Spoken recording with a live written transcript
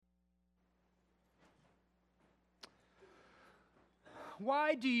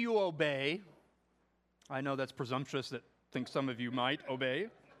why do you obey? I know that's presumptuous that think some of you might obey.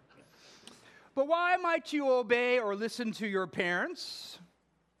 But why might you obey or listen to your parents?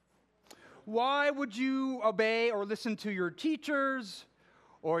 Why would you obey or listen to your teachers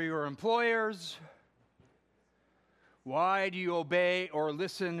or your employers? Why do you obey or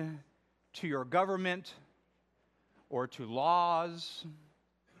listen to your government or to laws?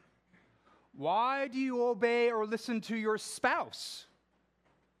 Why do you obey or listen to your spouse?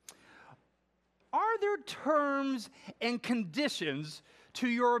 Are there terms and conditions to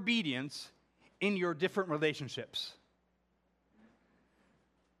your obedience in your different relationships?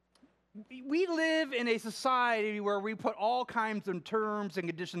 We live in a society where we put all kinds of terms and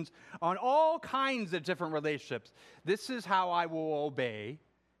conditions on all kinds of different relationships. This is how I will obey,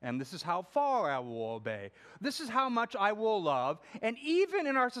 and this is how far I will obey. This is how much I will love. And even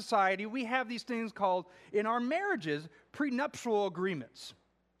in our society, we have these things called, in our marriages, prenuptial agreements.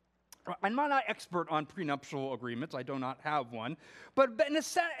 I'm not an expert on prenuptial agreements. I do not have one. But in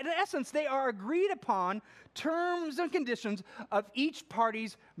essence, they are agreed upon terms and conditions of each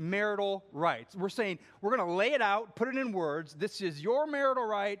party's marital rights. We're saying, we're going to lay it out, put it in words. This is your marital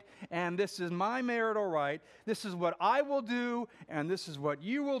right, and this is my marital right. This is what I will do, and this is what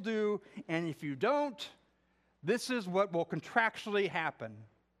you will do. And if you don't, this is what will contractually happen.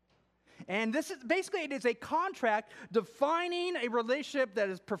 And this is basically, it is a contract defining a relationship that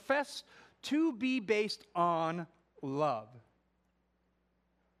is professed to be based on love.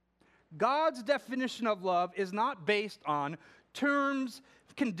 God's definition of love is not based on terms,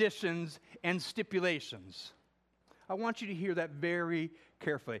 conditions, and stipulations. I want you to hear that very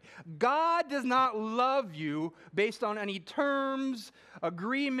carefully. God does not love you based on any terms,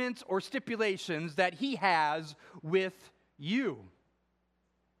 agreements, or stipulations that He has with you.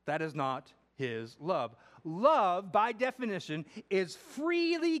 That is not His love. Love, by definition, is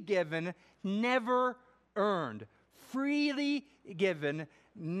freely given, never earned. Freely given,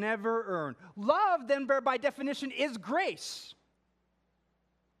 never earned. Love, then, by definition, is grace.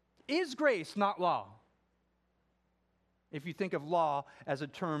 Is grace, not law. If you think of law as a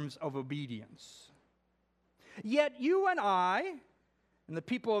terms of obedience. Yet you and I, and the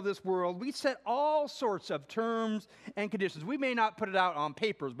people of this world, we set all sorts of terms and conditions. We may not put it out on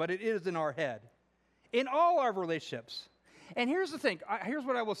papers, but it is in our head. In all our relationships. And here's the thing. Here's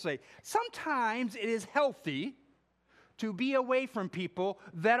what I will say. Sometimes it is healthy to be away from people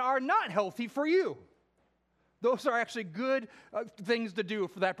that are not healthy for you. Those are actually good things to do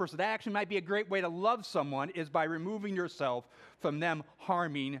for that person. That actually might be a great way to love someone, is by removing yourself from them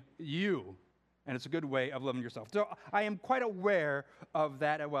harming you. And it's a good way of loving yourself. So I am quite aware of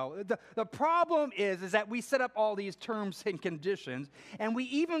that as well. The problem is that we set up all these terms and conditions, and we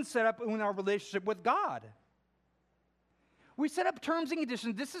even set up in our relationship with God. We set up terms and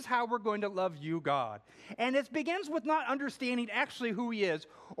conditions. This is how we're going to love you, God. And it begins with not understanding actually who He is,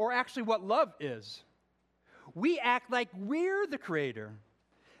 or actually what love is. We act like we're the creator.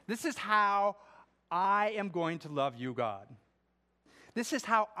 This is how I am going to love you, God. This is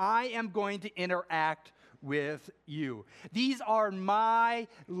how I am going to interact with you. These are my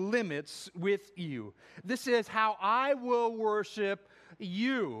limits with you. This is how I will worship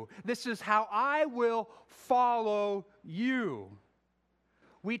you. This is how I will follow you.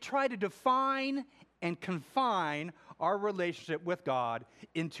 We try to define and confine our relationship with God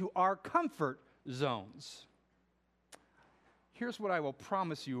into our comfort zones. Here's what I will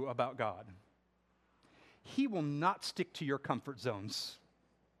promise you about God. He will not stick to your comfort zones.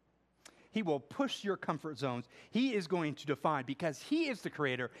 He will push your comfort zones. He is going to define, because He is the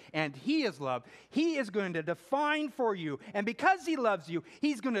creator and He is love. He is going to define for you. And because He loves you,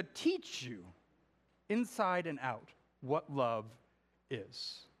 He's going to teach you inside and out what love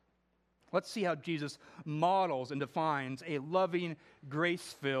is. Let's see how Jesus models and defines a loving,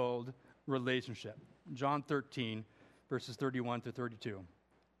 grace-filled relationship. John 13, verses 31 to 32.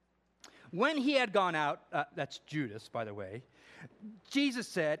 When He had gone out, that's Judas, by the way, Jesus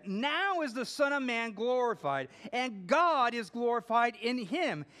said, "Now is the Son of Man glorified, and God is glorified in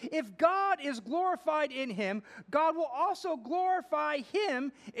Him. If God is glorified in Him, God will also glorify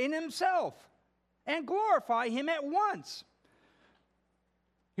Him in Himself, and glorify Him at once."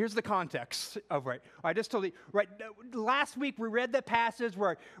 Here's the context of right. I just told you, right, last week we read the passage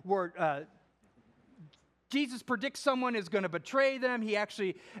where Jesus predicts someone is going to betray them. He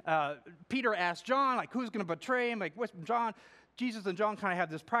actually, Peter asked John, like, who's going to betray him? Like, what's John? Jesus and John kind of have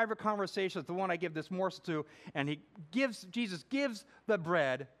this private conversation. It's the one I give this morsel to. And Jesus gives the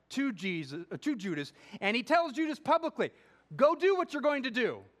bread to Judas. And He tells Judas publicly, go do what you're going to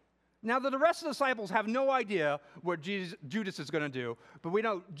do. Now, the rest of the disciples have no idea what Judas is going to do, but we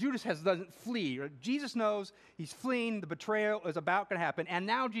know Judas doesn't flee. Jesus knows he's fleeing. The betrayal is about to happen. And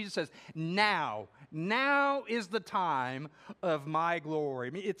now Jesus says, now is the time of my glory.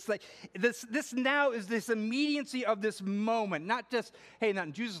 I mean, it's like this now is this immediacy of this moment, not just, hey, now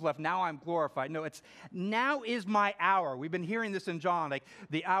Jesus left, now I'm glorified. No, it's now is my hour. We've been hearing this in John, like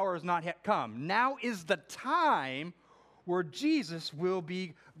the hour has not yet come. Now is the time where Jesus will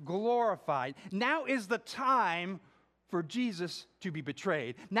be glorified. Now is the time for Jesus to be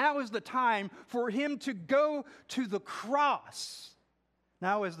betrayed. Now is the time for him to go to the cross.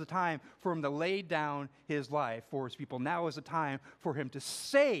 Now is the time for him to lay down his life for his people. Now is the time for him to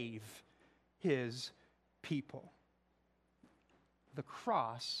save his people. The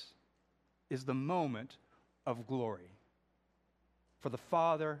cross is the moment of glory for the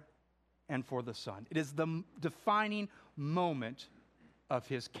Father and for the Son. It is the defining moment of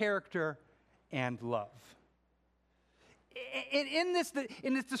his character and love. In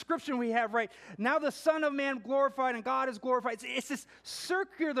this description we have, right, now the Son of Man glorified and God is glorified. It's this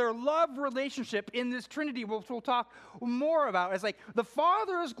circular love relationship in this Trinity, which we'll talk more about. It's like the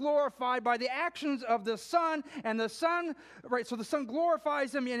Father is glorified by the actions of the Son, and the Son, right, so the Son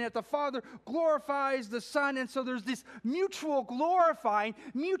glorifies him, and yet the Father glorifies the Son, and so there's this mutual glorifying,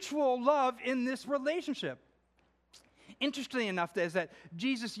 mutual love in this relationship. Interesting enough is that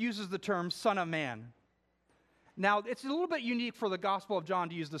Jesus uses the term Son of Man. Now, it's a little bit unique for the Gospel of John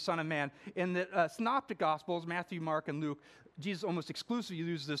to use the Son of Man. In the Synoptic Gospels, Matthew, Mark, and Luke, Jesus almost exclusively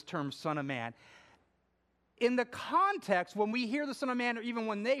uses this term Son of Man. In the context, when we hear the Son of Man, or even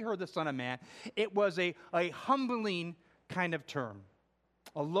when they heard the Son of Man, it was a humbling kind of term.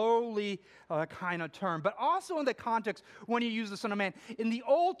 A lowly kind of term. But also in the context when you use the Son of Man. In the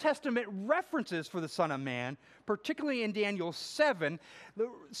Old Testament references for the Son of Man, particularly in Daniel 7, the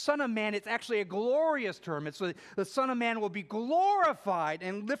Son of Man, it's actually a glorious term. It's the Son of Man will be glorified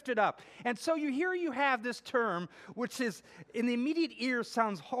and lifted up. And so you have this term, which is in the immediate ear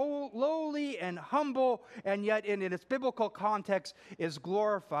sounds lowly and humble, and yet in its biblical context is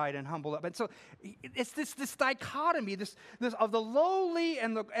glorified and humbled up. And so it's this dichotomy, this of the lowly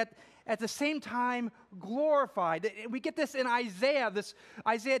and at the same time glorified. We get this in Isaiah.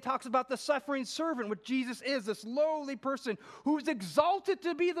 Isaiah talks about the suffering servant, which Jesus is, this lowly person who's exalted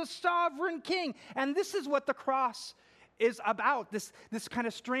to be the sovereign king. And this is what the cross is about, this kind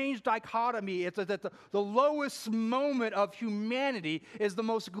of strange dichotomy. It's that the lowest moment of humanity is the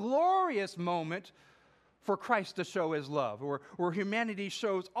most glorious moment for Christ to show his love, where humanity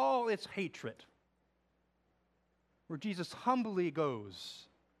shows all its hatred, where Jesus humbly goes,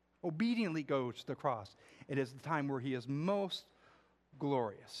 obediently goes to the cross. It is the time where he is most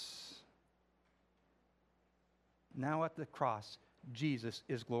glorious. Now at the cross, Jesus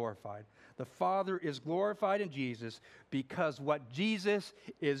is glorified. The Father is glorified in Jesus because what Jesus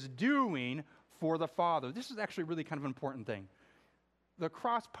is doing for the Father. This is actually really kind of an important thing. The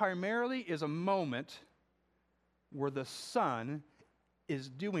cross primarily is a moment where the Son is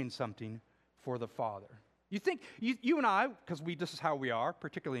doing something for the Father. You think, you and I, because this is how we are,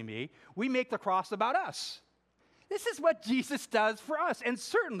 particularly me, we make the cross about us. This is what Jesus does for us, and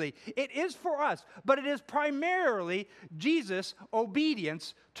certainly it is for us, but it is primarily Jesus'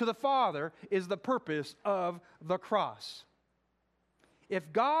 obedience to the Father is the purpose of the cross.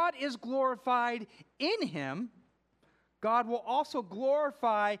 If God is glorified in him, God will also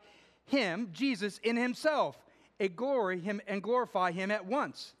glorify him, Jesus, in himself, and glorify him at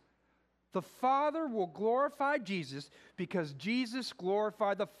once. The Father will glorify Jesus because Jesus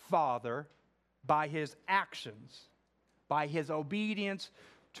glorified the Father by his actions, by his obedience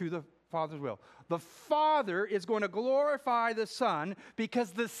to the Father's will. The Father is going to glorify the Son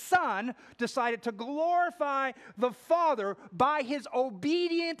because the Son decided to glorify the Father by his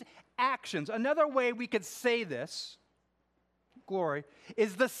obedient actions. Another way we could say this, glory,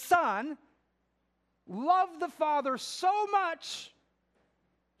 is the Son loved the Father so much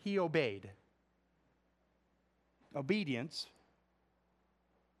he obeyed. Obedience,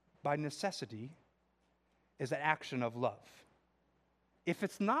 by necessity, is an action of love. If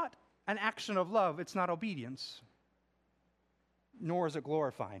it's not an action of love, it's not obedience, nor is it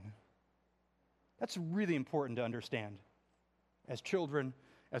glorifying. That's really important to understand. As children,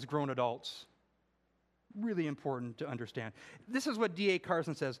 as grown adults, really important to understand. This is what D.A.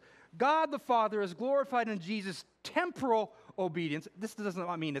 Carson says. God the Father is glorified in Jesus' temporal obedience. This does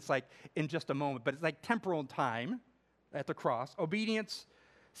not mean it's like in just a moment, but it's like temporal time at the cross. Obedience,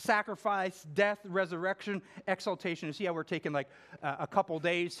 sacrifice, death, resurrection, exaltation. You see how we're taking like a couple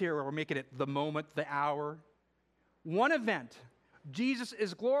days here, or we're making it the moment, the hour. One event, Jesus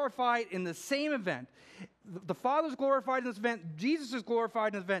is glorified in the same event. The Father is glorified in this event. Jesus is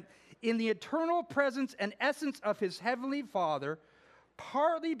glorified in this event in the eternal presence and essence of his heavenly Father,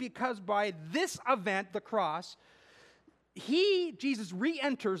 partly because by this event, the cross, Jesus,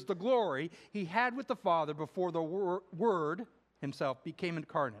 re-enters the glory he had with the Father before the Word himself became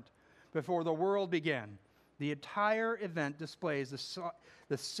incarnate, before the world began. The entire event displays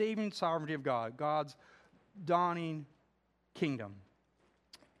the saving sovereignty of God, God's dawning kingdom.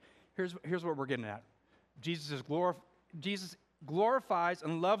 Here's what we're getting at. Jesus glorifies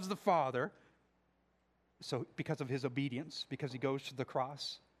and loves the Father, so because of his obedience, because he goes to the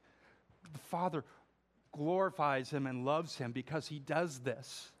cross. The Father glorifies him and loves him because he does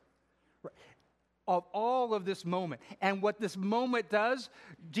this. Of all of this moment. And what this moment does,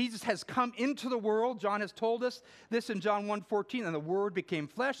 Jesus has come into the world. John has told us this in John 1:14, and the Word became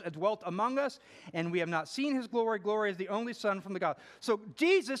flesh and dwelt among us, and we have not seen his glory. Glory is the only Son from the God. So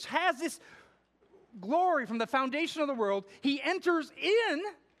Jesus has this glory from the foundation of the world. He enters in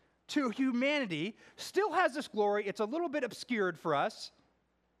to humanity, still has this glory. It's a little bit obscured for us.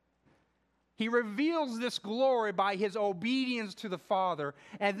 He reveals this glory by his obedience to the Father,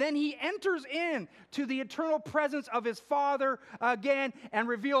 and then he enters in to the eternal presence of his Father again and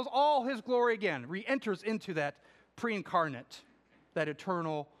reveals all his glory again. Re-enters into that pre-incarnate, that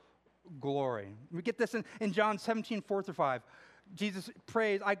eternal glory. We get this in John 17:4-5. Jesus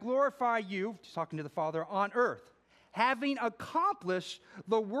prays, I glorify you, he's talking to the Father, on earth, having accomplished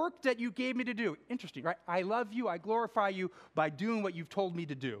the work that you gave me to do. Interesting, right? I love you, I glorify you by doing what you've told me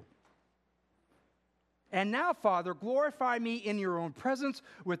to do. And now, Father, glorify me in your own presence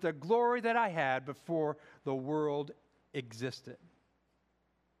with the glory that I had before the world existed.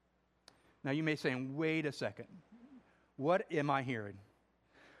 Now, you may say, wait a second. What am I hearing?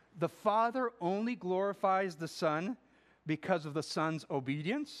 The Father only glorifies the Son because of the Son's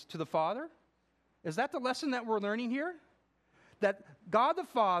obedience to the Father? Is that the lesson that we're learning here? That God the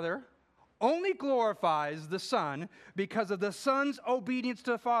Father only glorifies the Son because of the Son's obedience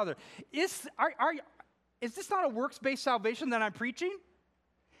to the Father. Is this not a works-based salvation that I'm preaching?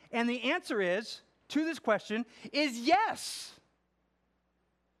 And the answer is, to this question, is yes.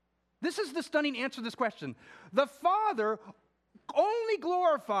 This is the stunning answer to this question. The Father only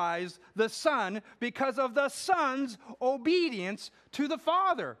glorifies the Son because of the Son's obedience to the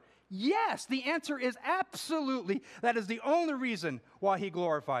Father. Yes, the answer is absolutely. That is the only reason why he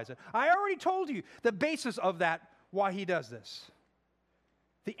glorifies it. I already told you the basis of that, why he does this.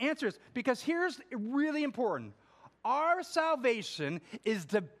 The answer is because here's really important. Our salvation is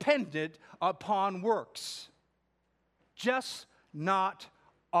dependent upon works, just not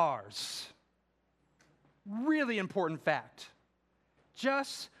ours. Really important fact.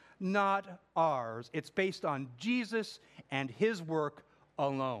 Just not ours. It's based on Jesus and his work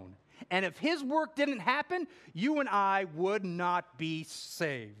alone. And if his work didn't happen, you and I would not be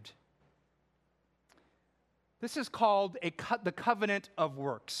saved. This is called the covenant of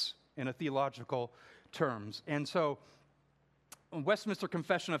works in a theological terms. And so Westminster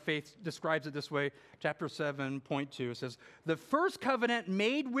Confession of Faith describes it this way, chapter 7.2. It says, the first covenant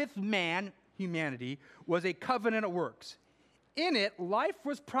made with man, humanity, was a covenant of works. In it, life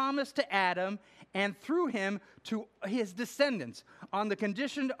was promised to Adam and through him to his descendants on the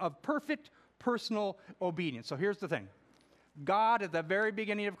condition of perfect personal obedience. So here's the thing. God, at the very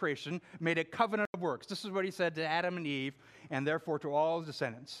beginning of creation, made a covenant of works. This is what he said to Adam and Eve, and therefore to all his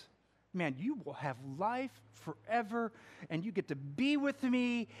descendants. Man, you will have life forever, and you get to be with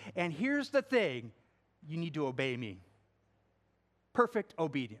me, and here's the thing. You need to obey me. Perfect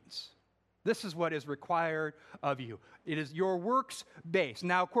obedience. This is what is required of you. It is your works based.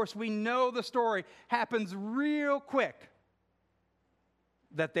 Now, of course, we know the story happens real quick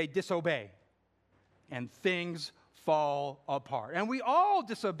that they disobey, and things fall apart. And we all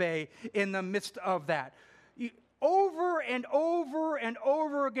disobey in the midst of that. Over and over and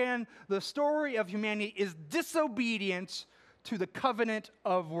over again, the story of humanity is disobedience to the covenant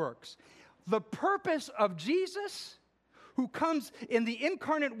of works. The purpose of Jesus, who comes in the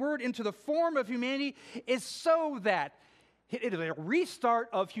incarnate Word into the form of humanity, is so that it is a restart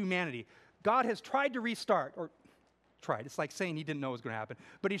of humanity. God has tried to restart, or tried. It's like saying he didn't know it was going to happen.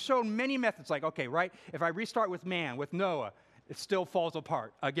 But he's shown many methods, like, okay, right, if I restart with man, with Noah, it still falls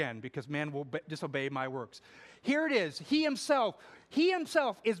apart again because man will disobey my works. Here it is. He himself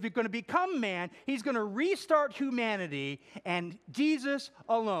is going to become man. He's going to restart humanity, and Jesus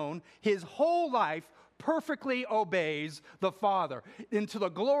alone, his whole life, perfectly obeys the Father into the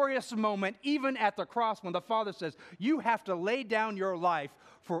glorious moment, even at the cross, when the Father says, you have to lay down your life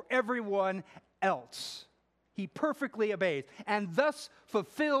for everyone else. He perfectly obeys and thus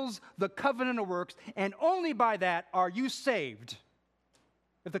fulfills the covenant of works, and only by that are you saved.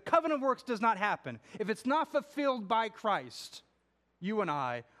 If the covenant of works does not happen, if it's not fulfilled by Christ, you and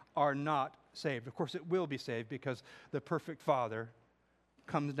I are not saved. Of course, it will be saved because the perfect Father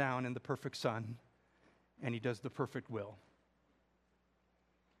comes down in the perfect Son, and he does the perfect will.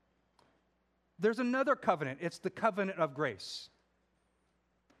 There's another covenant. It's the covenant of grace.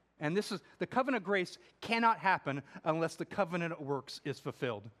 And this is the covenant of grace cannot happen unless the covenant of works is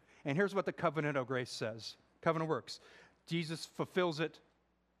fulfilled. And here's what the covenant of grace says. Covenant of works. Jesus fulfills it.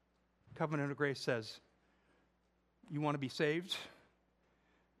 Covenant of grace says, you want to be saved?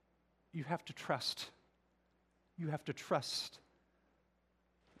 You have to trust. You have to trust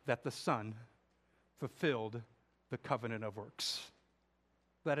that the Son fulfilled the covenant of works.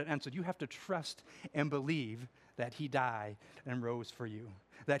 That it answered. You have to trust and believe that he died and rose for you,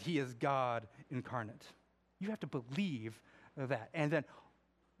 that he is God incarnate. You have to believe that, and then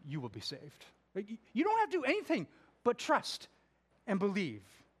you will be saved. You don't have to do anything but trust and believe.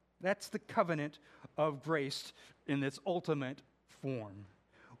 That's the covenant of grace in its ultimate form.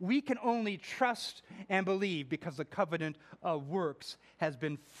 We can only trust and believe because the covenant of works has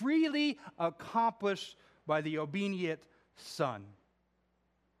been freely accomplished by the obedient Son.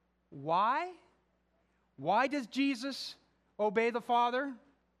 Why? Why does Jesus obey the Father?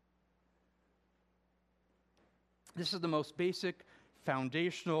 This is the most basic,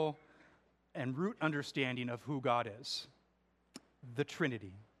 foundational, and root understanding of who God is. The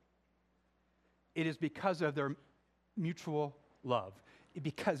Trinity. It is because of their mutual love.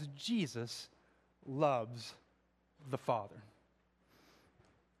 Because Jesus loves the Father.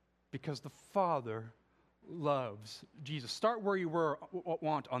 Because the Father loves Jesus. Start where you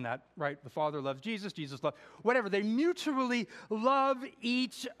want on that, right? The Father loves Jesus, Jesus loves, whatever. They mutually love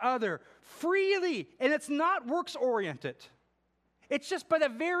each other freely, and it's not works-oriented. It's just by the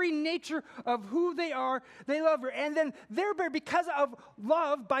very nature of who they are, they love her. And then thereby, because of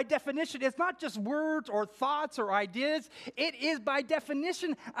love, by definition, it's not just words or thoughts or ideas. It is by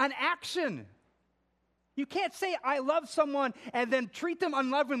definition an action. You can't say, I love someone, and then treat them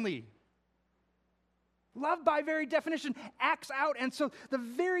unlovingly. Love, by very definition, acts out. And so the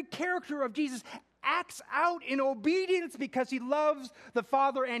very character of Jesus acts out in obedience because he loves the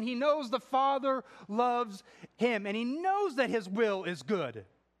Father, and he knows the Father loves him. And he knows that his will is good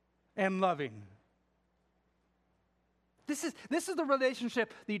and loving. This is the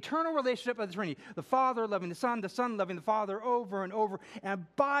relationship, the eternal relationship of the Trinity. The Father loving the Son loving the Father over and over. And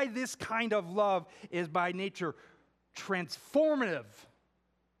by this kind of love is by nature transformative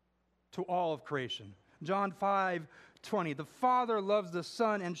to all of creation. John 5:20, the Father loves the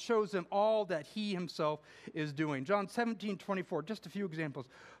Son and shows him all that he himself is doing. John 17:24, just a few examples.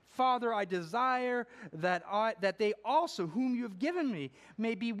 Father, I desire that they also, whom you have given me,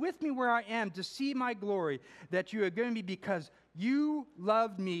 may be with me where I am to see my glory that you have given me because you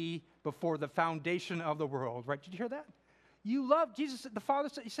loved me before the foundation of the world. Right? Did you hear that? You love Jesus. The Father,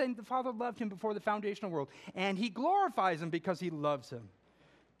 he's saying the Father loved him before the foundation of the world, and he glorifies him because he loves him.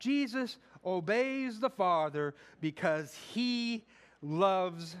 Jesus obeys the Father because he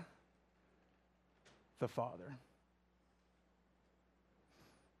loves the Father.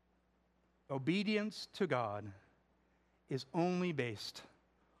 Obedience to God is only based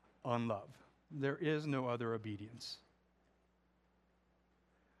on love. There is no other obedience.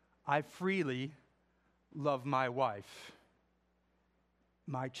 I freely love my wife,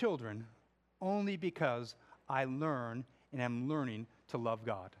 my children, only because I learn and am learning to love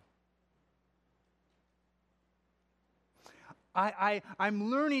God. I'm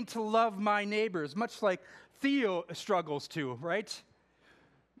learning to love my neighbors, much like Theo struggles to, right?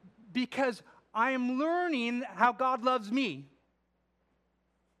 Because I am learning how God loves me,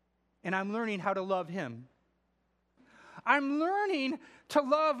 and I'm learning how to love him. I'm learning to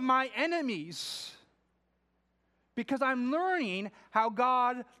love my enemies, because I'm learning how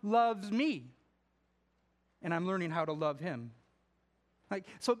God loves me, and I'm learning how to love him.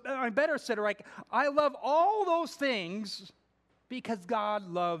 So I better said, like, I love all those things because God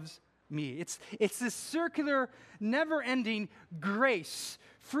loves me. It's this circular, never-ending grace,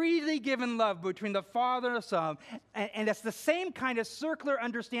 freely given love between the Father and the Son, and it's the same kind of circular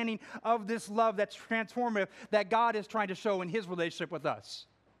understanding of this love that's transformative that God is trying to show in his relationship with us.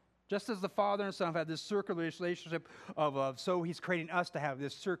 Just as the Father and Son have had this circular relationship of love, so he's creating us to have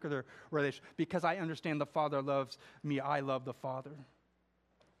this circular relationship. Because I understand the Father loves me, I love the Father.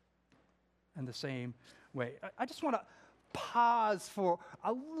 In the same way. I just want to pause for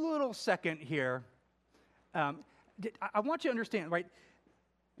a little second here. I want you to understand, right?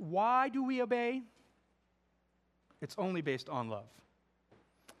 Why do we obey? It's only based on love.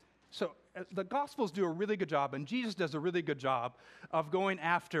 So the Gospels do a really good job, and Jesus does a really good job of going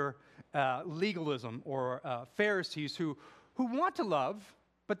after legalism or Pharisees who want to love,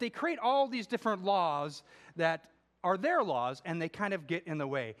 but they create all these different laws that are their laws, and they kind of get in the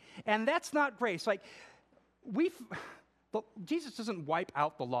way. And that's not grace. Like, Jesus doesn't wipe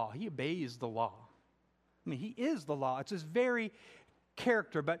out the law. He obeys the law. I mean, he is the law. It's his very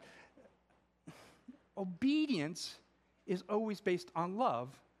character, but obedience is always based on love,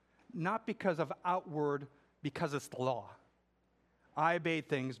 not because of outward, because it's the law. I obey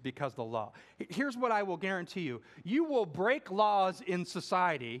things because of the law. Here's what I will guarantee you. You will break laws in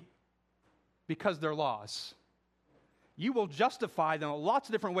society because they're laws. You will justify them in lots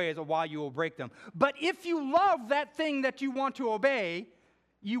of different ways of why you will break them. But if you love that thing that you want to obey,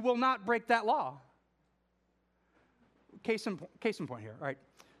 you will not break that law. Case in point here, right?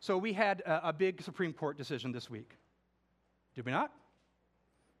 So we had a big Supreme Court decision this week. Did we not?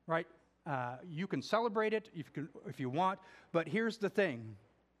 Right? You can celebrate it if you want, but here's the thing.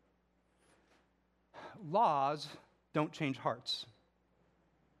 Laws don't change hearts.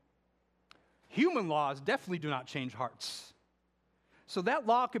 Human laws definitely do not change hearts. So that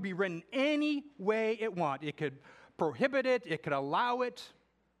law could be written any way it wants. It could prohibit it, it could allow it,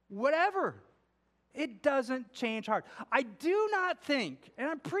 whatever. It doesn't change heart. I do not think, and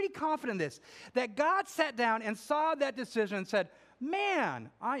I'm pretty confident in this, that God sat down and saw that decision and said, man,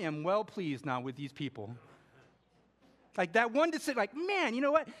 I am well pleased now with these people. Like that one decision, like, man, you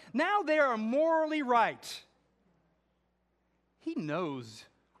know what? Now they are morally right. He knows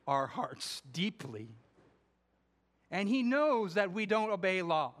our hearts deeply. And he knows that we don't obey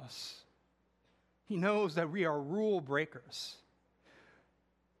laws. He knows that we are rule breakers.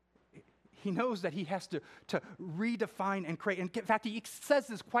 He knows that he has to redefine and create. And in fact, he says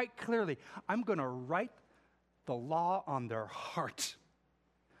this quite clearly. I'm going to write the law on their heart.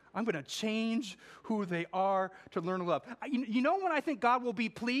 I'm going to change who they are to learn to love. You know when I think God will be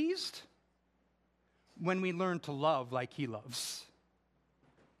pleased? When we learn to love like he loves.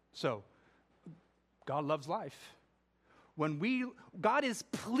 So, God loves life. God is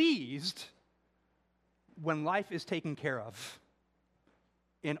pleased when life is taken care of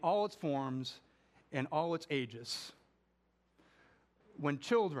in all its forms, in all its ages. When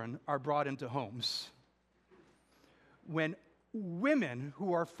children are brought into homes. When women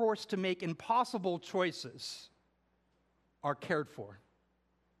who are forced to make impossible choices are cared for.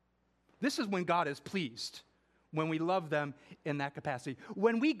 This is when God is pleased, when we love them in that capacity.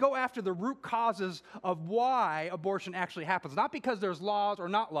 When we go after the root causes of why abortion actually happens, not because there's laws or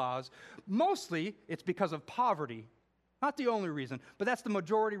not laws, mostly it's because of poverty. Not the only reason, but that's the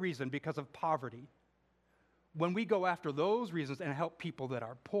majority reason, because of poverty. When we go after those reasons and help people that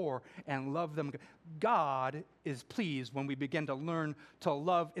are poor and love them, God is pleased when we begin to learn to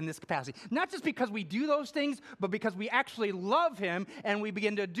love in this capacity. Not just because we do those things, but because we actually love him and we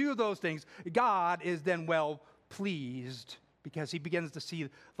begin to do those things. God is then well pleased because he begins to see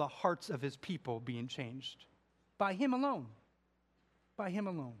the hearts of his people being changed by him alone. By him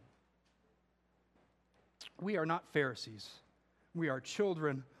alone. We are not Pharisees. We are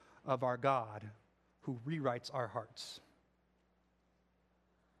children of our God who rewrites our hearts.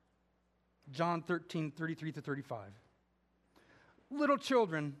 John 13:33-35. Little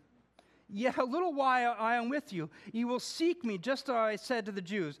children, yet a little while I am with you. You will seek me, just as I said to the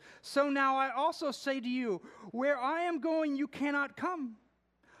Jews. So now I also say to you, where I am going, you cannot come.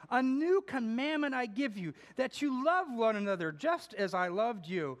 A new commandment I give you, that you love one another just as I loved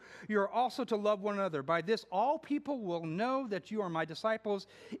you. You are also to love one another. By this all people will know that you are my disciples,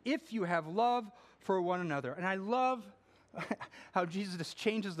 if you have love for one another. And I love how Jesus just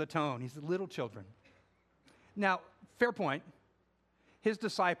changes the tone. He's little children. Now, fair point. His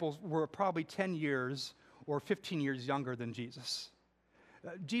disciples were probably 10 years or 15 years younger than Jesus.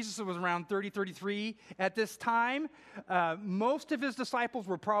 Jesus was around 30, 33 at this time. Most of his disciples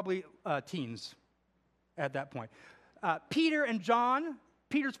were probably teens at that point. Peter and John,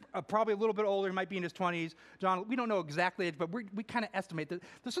 Peter's probably a little bit older, he might be in his 20s. John, we don't know exactly, but we kind of estimate that.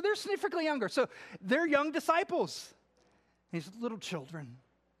 So they're significantly younger. So they're young disciples. These little children.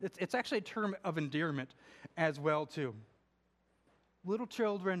 It's actually a term of endearment as well, too. Little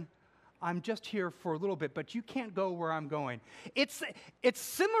children, I'm just here for a little bit, but you can't go where I'm going. It's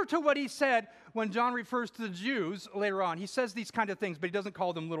similar to what he said when John refers to the Jews later on. He says these kind of things, but he doesn't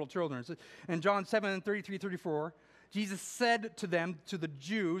call them little children. In John 7:33-34, Jesus said to them, to the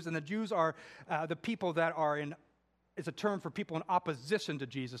Jews, and the Jews are the people that are in, it's a term for people in opposition to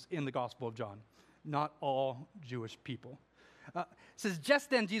Jesus in the Gospel of John, not all Jewish people. It says,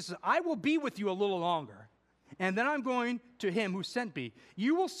 just then Jesus said, I will be with you a little longer. and then I'm going to him who sent me.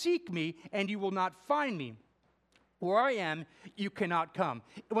 You will seek me, and you will not find me. Where I am, you cannot come.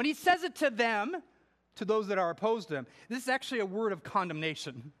 When he says it to them, to those that are opposed to him, this is actually a word of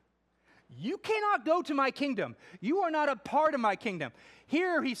condemnation. You cannot go to my kingdom. You are not a part of my kingdom.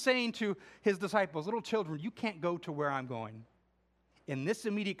 Here he's saying to his disciples, little children, you can't go to where I'm going. In this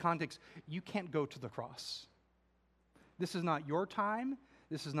immediate context, you can't go to the cross. This is not your time.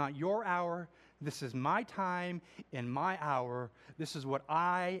 This is not your hour. This is my time and my hour. This is what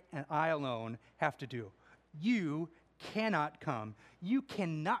I and I alone have to do. You cannot come. You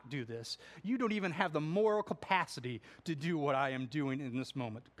cannot do this. You don't even have the moral capacity to do what I am doing in this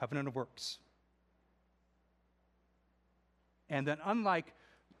moment. Covenant of works. And then unlike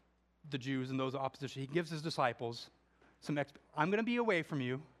the Jews and those opposition, he gives his disciples I'm going to be away from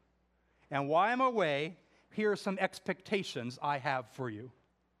you. And while I'm away, here are some expectations I have for you.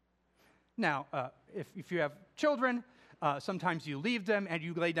 Now, if you have children, sometimes you leave them and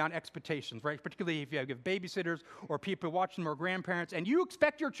you lay down expectations, right? Particularly if you have babysitters or people watching them or grandparents, and you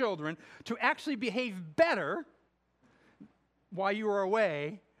expect your children to actually behave better while you are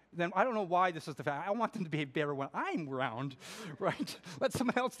away. Then I don't know why this is the fact. I want them to behave better when I'm around, right? Let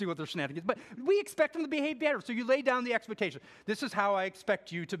someone else deal with their shenanigans. But we expect them to behave better. So you lay down the expectation. This is how I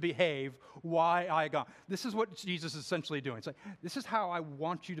expect you to behave while I go. This is what Jesus is essentially doing. It's like, this is how I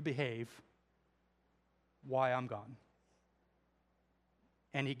want you to behave while I'm gone.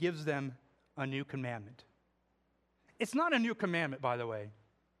 And he gives them a new commandment. It's not a new commandment, by the way.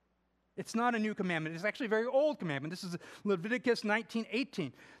 It's not a new commandment. It's actually a very old commandment. This is Leviticus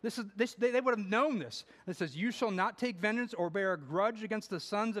 19:18. They would have known this. It says, you shall not take vengeance or bear a grudge against the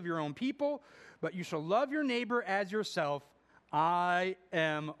sons of your own people, but you shall love your neighbor as yourself. I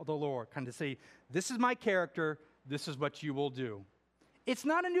am the Lord. Kind of say, this is my character. This is what you will do. It's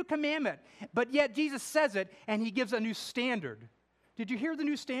not a new commandment, but yet Jesus says it, and he gives a new standard. Did you hear the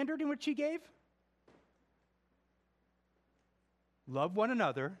new standard in which he gave? Love one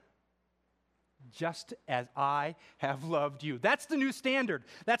another just as I have loved you. That's the new standard.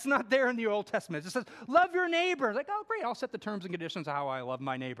 That's not there in the Old Testament. It says, love your neighbor. It's like, oh, great, I'll set the terms and conditions of how I love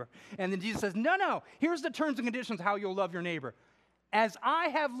my neighbor. And then Jesus says, no, here's the terms and conditions of how you'll love your neighbor. As I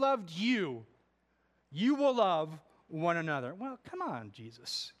have loved you, you will love one another. Well, come on,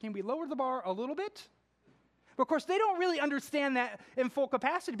 Jesus. Can we lower the bar a little bit? But of course, they don't really understand that in full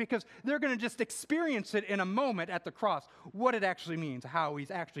capacity because they're going to just experience it in a moment at the cross, what it actually means, how he's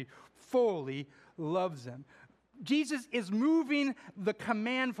actually fully loves them. Jesus is moving the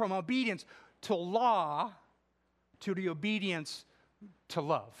command from obedience to law to the obedience to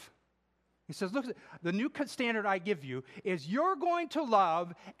love. He says, look, the new standard I give you is you're going to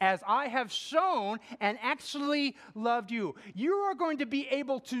love as I have shown and actually loved you. You are going to be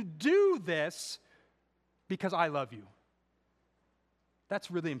able to do this because I love you. That's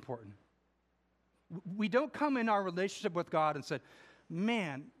really important. We don't come in our relationship with God and say,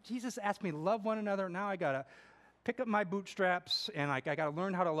 man, Jesus asked me to love one another. Now I got to pick up my bootstraps and I got to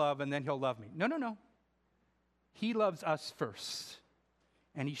learn how to love and then he'll love me. No. He loves us first.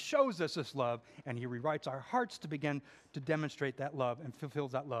 And he shows us this love and he rewrites our hearts to begin to demonstrate that love and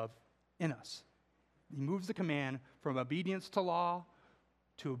fulfills that love in us. He moves the command from obedience to law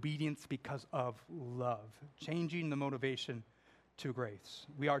to obedience because of love, changing the motivation to grace.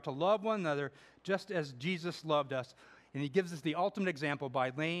 We are to love one another just as Jesus loved us, and he gives us the ultimate example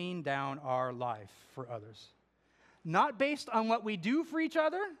by laying down our life for others. Not based on what we do for each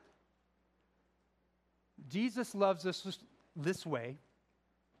other. Jesus loves us this way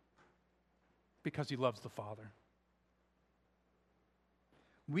because he loves the Father.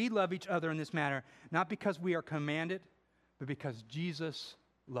 We love each other in this manner, not because we are commanded, but because Jesus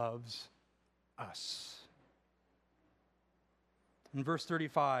loves us. In verse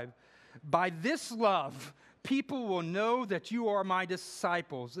 35, by this love, people will know that you are my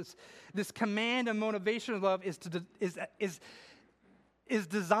disciples. This command and motivation of love is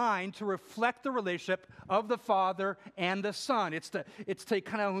designed to reflect the relationship of the Father and the Son. It's to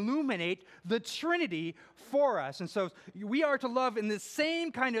kind of illuminate the Trinity for us. And so we are to love in the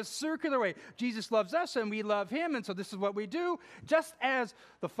same kind of circular way. Jesus loves us and we love him, and so this is what we do. Just as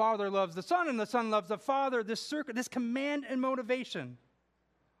the Father loves the Son and the Son loves the Father, this command and motivation.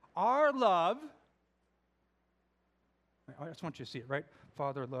 Our love, I just want you to see it, right?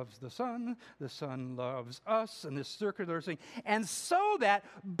 Father loves the Son loves us, and this circular thing. And so that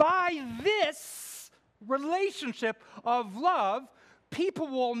by this relationship of love, people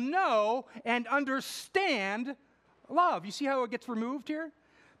will know and understand love. You see how it gets removed here?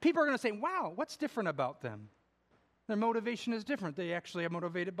 People are going to say, wow, what's different about them? Their motivation is different. They actually are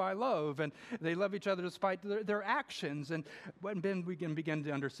motivated by love, and they love each other despite their actions. And then we can begin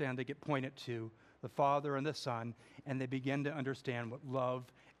to understand, they get pointed to the Father and the Son, and they begin to understand what love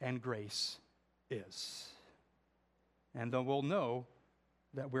and grace is. And then we'll know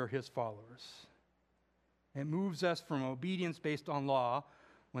that we're his followers. It moves us from obedience based on law,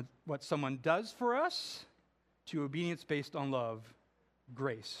 what someone does for us, to obedience based on love,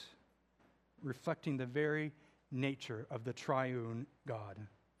 grace, reflecting the very nature of the triune God.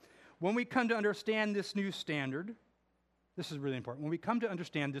 When we come to understand this new standard, this is really important. When we come to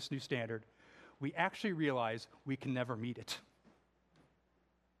understand this new standard, we actually realize we can never meet it.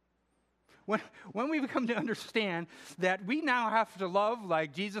 When we come to understand that we now have to love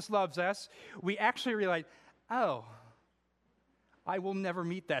like Jesus loves us, we actually realize, oh, I will never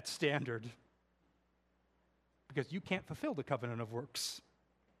meet that standard because you can't fulfill the covenant of works.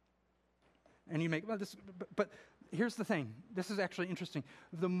 And you make, well, but here's the thing. This is actually interesting.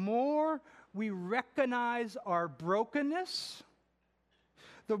 The more we recognize our brokenness,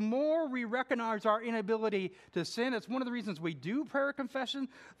 the more we recognize our inability to sin, it's one of the reasons we do prayer confession,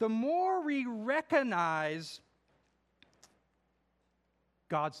 the more we recognize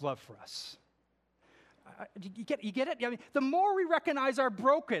God's love for us. You get it? I mean, the more we recognize our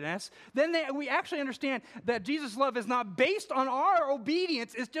brokenness, then we actually understand that Jesus' love is not based on our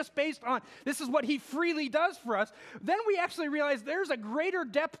obedience. It's just based on this is what he freely does for us. Then we actually realize there's a greater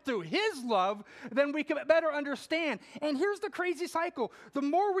depth to his love than we can better understand. And here's the crazy cycle. The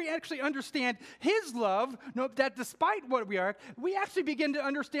more we actually understand his love, that despite what we are, we actually begin to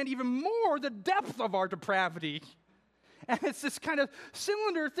understand even more the depth of our depravity. And it's this kind of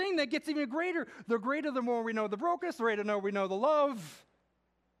cylinder thing that gets even greater. The greater, the more we know the brokenness, the greater we know the love.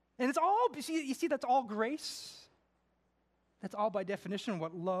 And it's all, you see, that's all grace. That's all by definition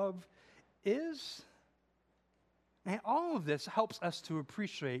what love is. And all of this helps us to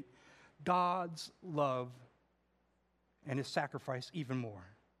appreciate God's love and his sacrifice even more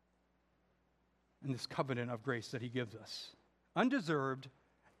in this covenant of grace that he gives us. Undeserved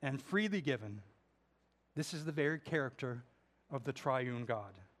and freely given. This is the very character of the triune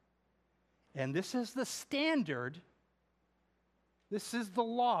God. And this is the standard, this is the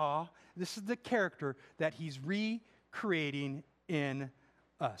law, this is the character that he's recreating in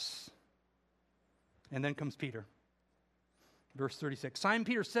us. And then comes Peter. Verse 36, Simon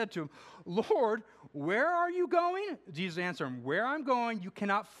Peter said to him, Lord, where are you going? Jesus answered him, where I'm going, you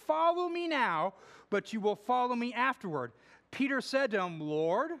cannot follow me now, but you will follow me afterward. Peter said to him,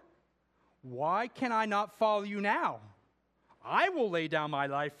 Lord, why can I not follow you now? I will lay down my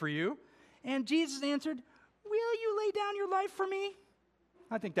life for you. And Jesus answered, will you lay down your life for me?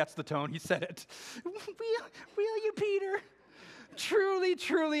 I think that's the tone he said it. Will you, Peter? Truly,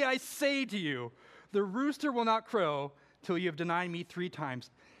 truly, I say to you, the rooster will not crow till you have denied me 3 times.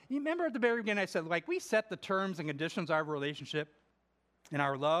 You remember at the very beginning I said, we set the terms and conditions of our relationship and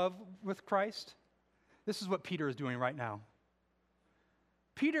our love with Christ? This is what Peter is doing right now.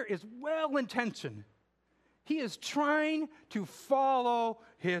 Peter is well-intentioned. He is trying to follow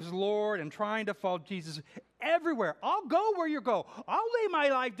his Lord and trying to follow Jesus everywhere. I'll go where you go. I'll lay my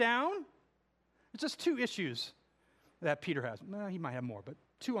life down. It's just 2 issues that Peter has. Well, he might have more, but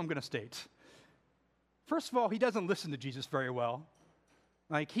 2 I'm going to state. First of all, he doesn't listen to Jesus very well.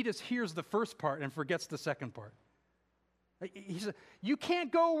 He just hears the first part and forgets the second part. He says, you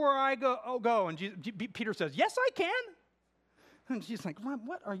can't go where I go. And Peter says, yes, I can. And she's like,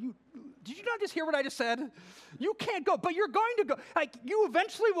 what are you? Did you not just hear what I just said? You can't go, but you're going to go. You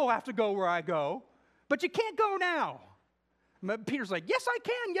eventually will have to go where I go, but you can't go now. But Peter's like, yes, I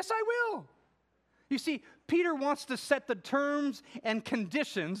can. Yes, I will. You see, Peter wants to set the terms and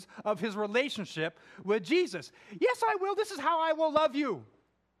conditions of his relationship with Jesus. Yes, I will. This is how I will love you.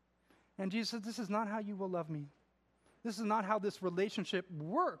 And Jesus says, this is not how you will love me. This is not how this relationship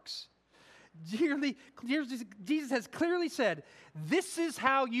works. Jesus has clearly said, this is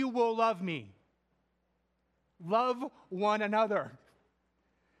how you will love me. Love one another.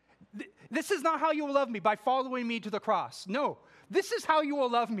 This is not how you will love me, by following me to the cross. No, this is how you will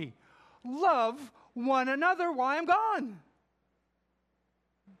love me. Love one another while I'm gone.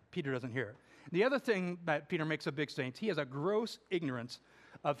 Peter doesn't hear it. The other thing that Peter makes a big statement, he has a gross ignorance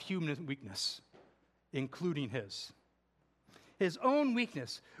of human weakness, including his. His own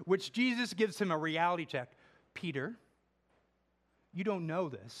weakness, which Jesus gives him a reality check. Peter, you don't know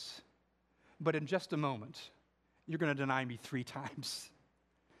this, but in just a moment, you're going to deny me 3 times.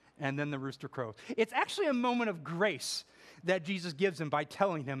 And then the rooster crows. It's actually a moment of grace that Jesus gives him by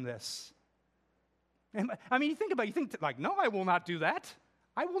telling him this. And, you think about it, you think no, I will not do that.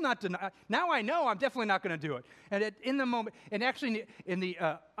 I will not deny. Now I know I'm definitely not going to do it. And in the moment, and actually in the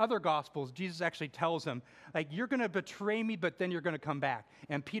other Gospels, Jesus actually tells him, like, you're going to betray me, but then you're going to come back.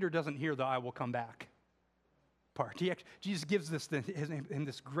 And Peter doesn't hear the I will come back part. Jesus gives this in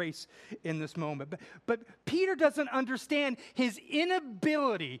this grace in this moment. But Peter doesn't understand his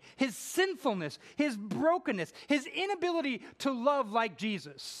inability, his sinfulness, his brokenness, his inability to love like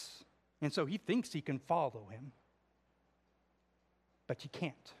Jesus. And so he thinks he can follow him. But you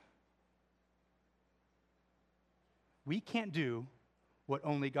can't. We can't do what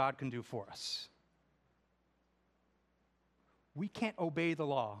only God can do for us. We can't obey the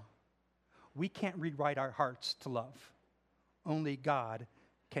law. We can't rewrite our hearts to love. Only God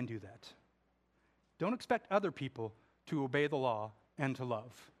can do that. Don't expect other people to obey the law and to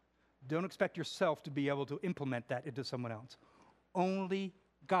love. Don't expect yourself to be able to implement that into someone else. Only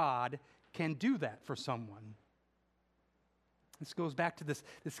God can do that for someone. This goes back to this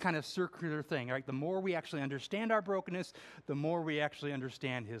kind of circular thing, right? The more we actually understand our brokenness, the more we actually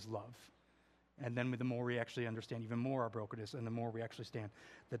understand his love. And then the more we actually understand even more our brokenness, and the more we actually understand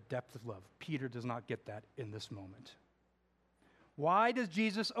the depth of love. Peter does not get that in this moment. Why does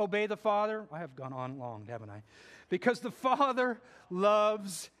Jesus obey the Father? I have gone on long, haven't I? Because the Father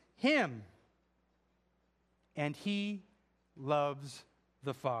loves him. And he loves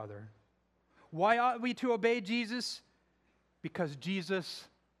the Father. Why ought we to obey Jesus? Because Jesus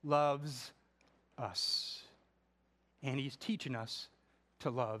loves us. And he's teaching us to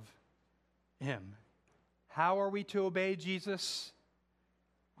love him. How are we to obey Jesus?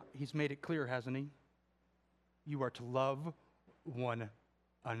 He's made it clear, hasn't he? You are to love one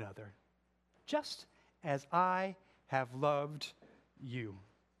another, just as I have loved you.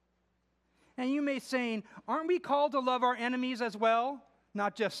 And you may say, aren't we called to love our enemies as well?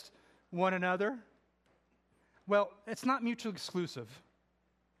 Not just one another? Well, it's not mutually exclusive,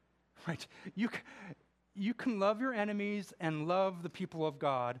 right? You can love your enemies and love the people of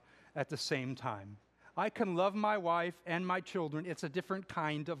God at the same time. I can love my wife and my children. It's a different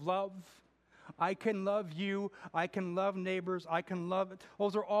kind of love. I can love you. I can love neighbors. I can love it.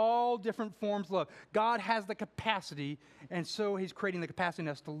 Those are all different forms of love. God has the capacity, and so he's creating the capacity in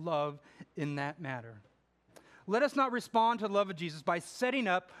us to love in that matter. Let us not respond to the love of Jesus by setting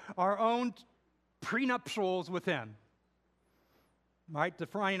up our own prenuptials with him, right?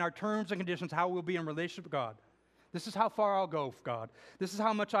 Defining our terms and conditions, how we'll be in relationship with God. This is how far I'll go, God. This is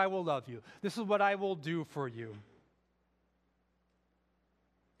how much I will love you. This is what I will do for you.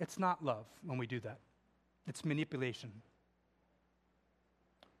 It's not love when we do that. It's manipulation.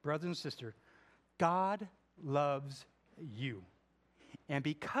 Brothers and sisters, God loves you. And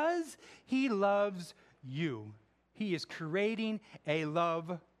because he loves you, he is creating a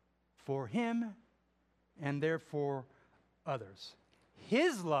love for him and therefore others.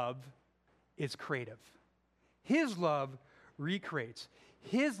 His love is creative. His love recreates.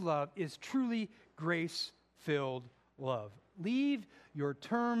 His love is truly grace-filled love. Leave your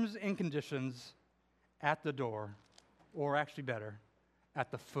terms and conditions at the door, or actually better,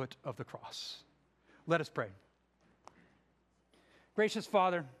 at the foot of the cross. Let us pray. Gracious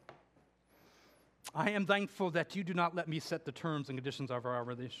Father, I am thankful that you do not let me set the terms and conditions of our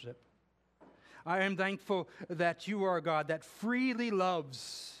relationship. I am thankful that you are a God that freely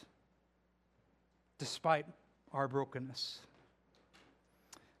loves despite our brokenness.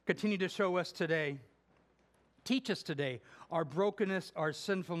 Continue to show us today, teach us today our brokenness, our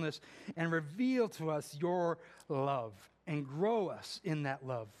sinfulness, and reveal to us your love and grow us in that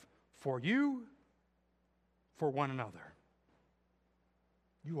love for you, for one another.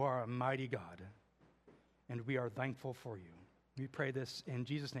 You are a mighty God, and we are thankful for you. We pray this in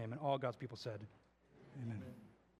Jesus' name, and all God's people said, amen.